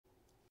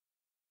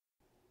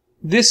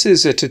This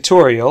is a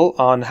tutorial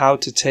on how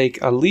to take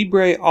a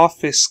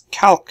LibreOffice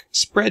Calc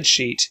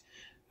spreadsheet,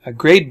 a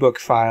gradebook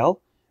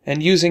file,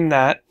 and using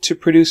that to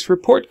produce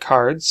report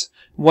cards,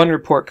 one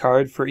report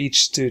card for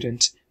each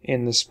student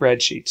in the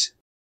spreadsheet.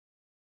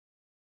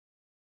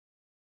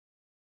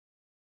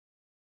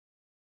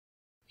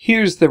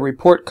 Here's the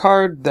report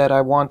card that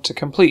I want to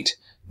complete.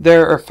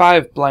 There are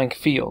 5 blank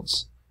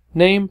fields: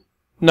 name,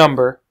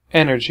 number,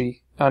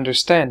 energy,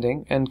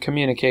 understanding, and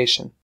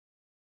communication.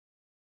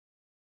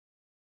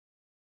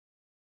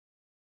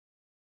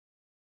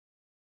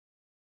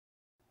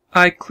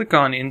 I click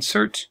on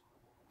Insert,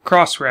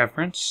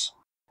 Cross-Reference,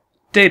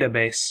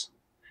 Database,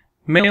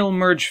 Mail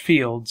Merge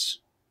Fields.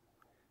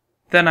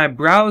 Then I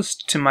browse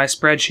to my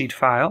spreadsheet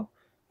file,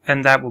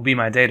 and that will be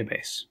my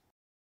database.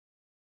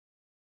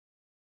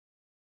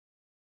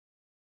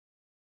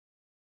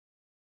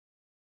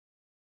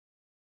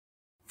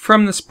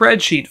 From the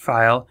spreadsheet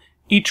file,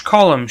 each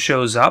column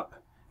shows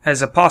up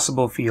as a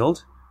possible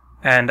field,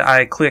 and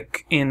I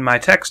click in my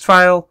text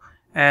file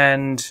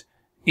and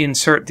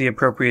insert the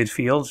appropriate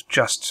field,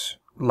 just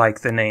like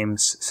the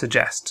names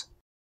suggest.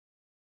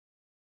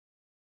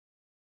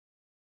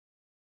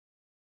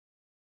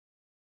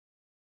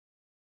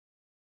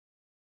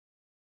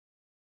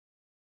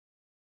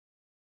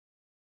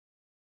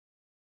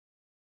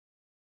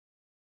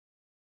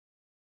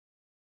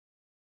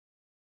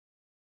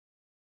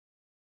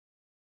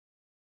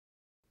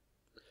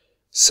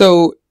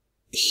 So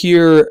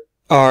here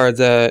are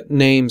the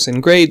names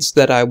and grades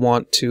that I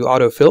want to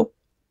autofill.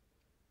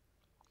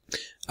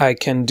 I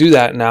can do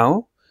that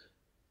now.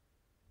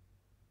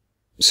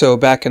 So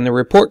back in the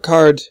report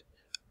card,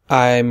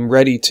 I'm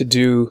ready to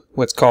do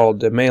what's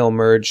called a mail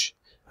merge.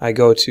 I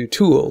go to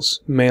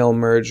Tools, Mail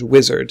Merge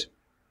Wizard.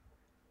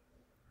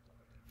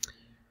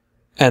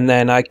 And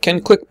then I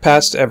can click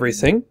past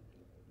everything,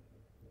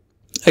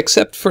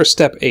 except for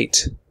step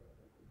 8.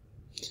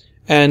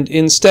 And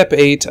in step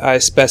 8, I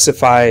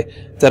specify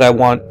that I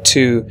want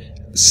to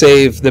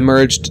save the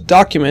merged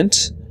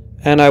document,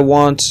 and I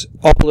want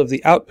all of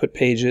the output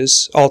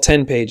pages, all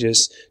 10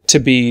 pages, to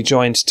be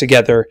joined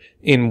together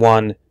in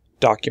one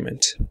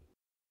document.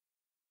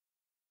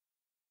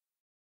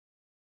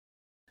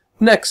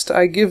 Next,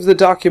 I give the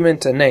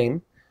document a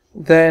name,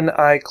 then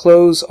I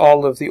close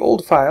all of the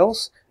old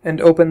files and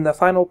open the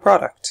final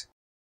product.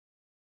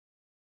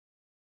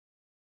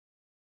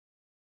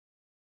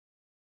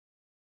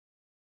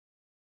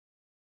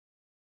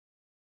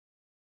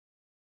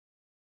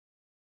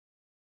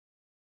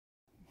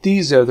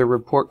 These are the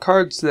report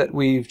cards that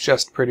we've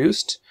just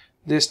produced.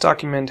 This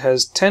document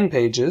has 10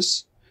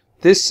 pages.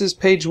 This is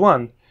page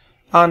 1.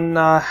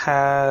 Anna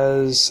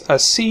has a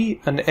C,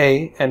 an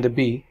A, and a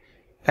B,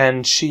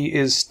 and she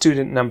is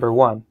student number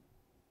 1.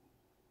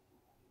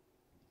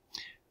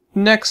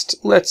 Next,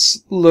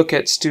 let's look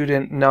at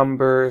student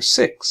number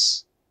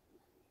 6.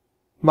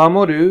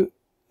 Mamoru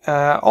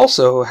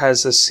also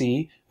has a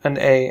C, an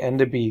A,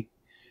 and a B,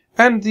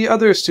 and the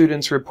other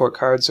students' report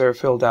cards are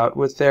filled out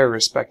with their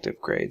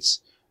respective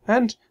grades.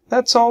 And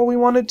that's all we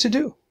wanted to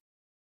do.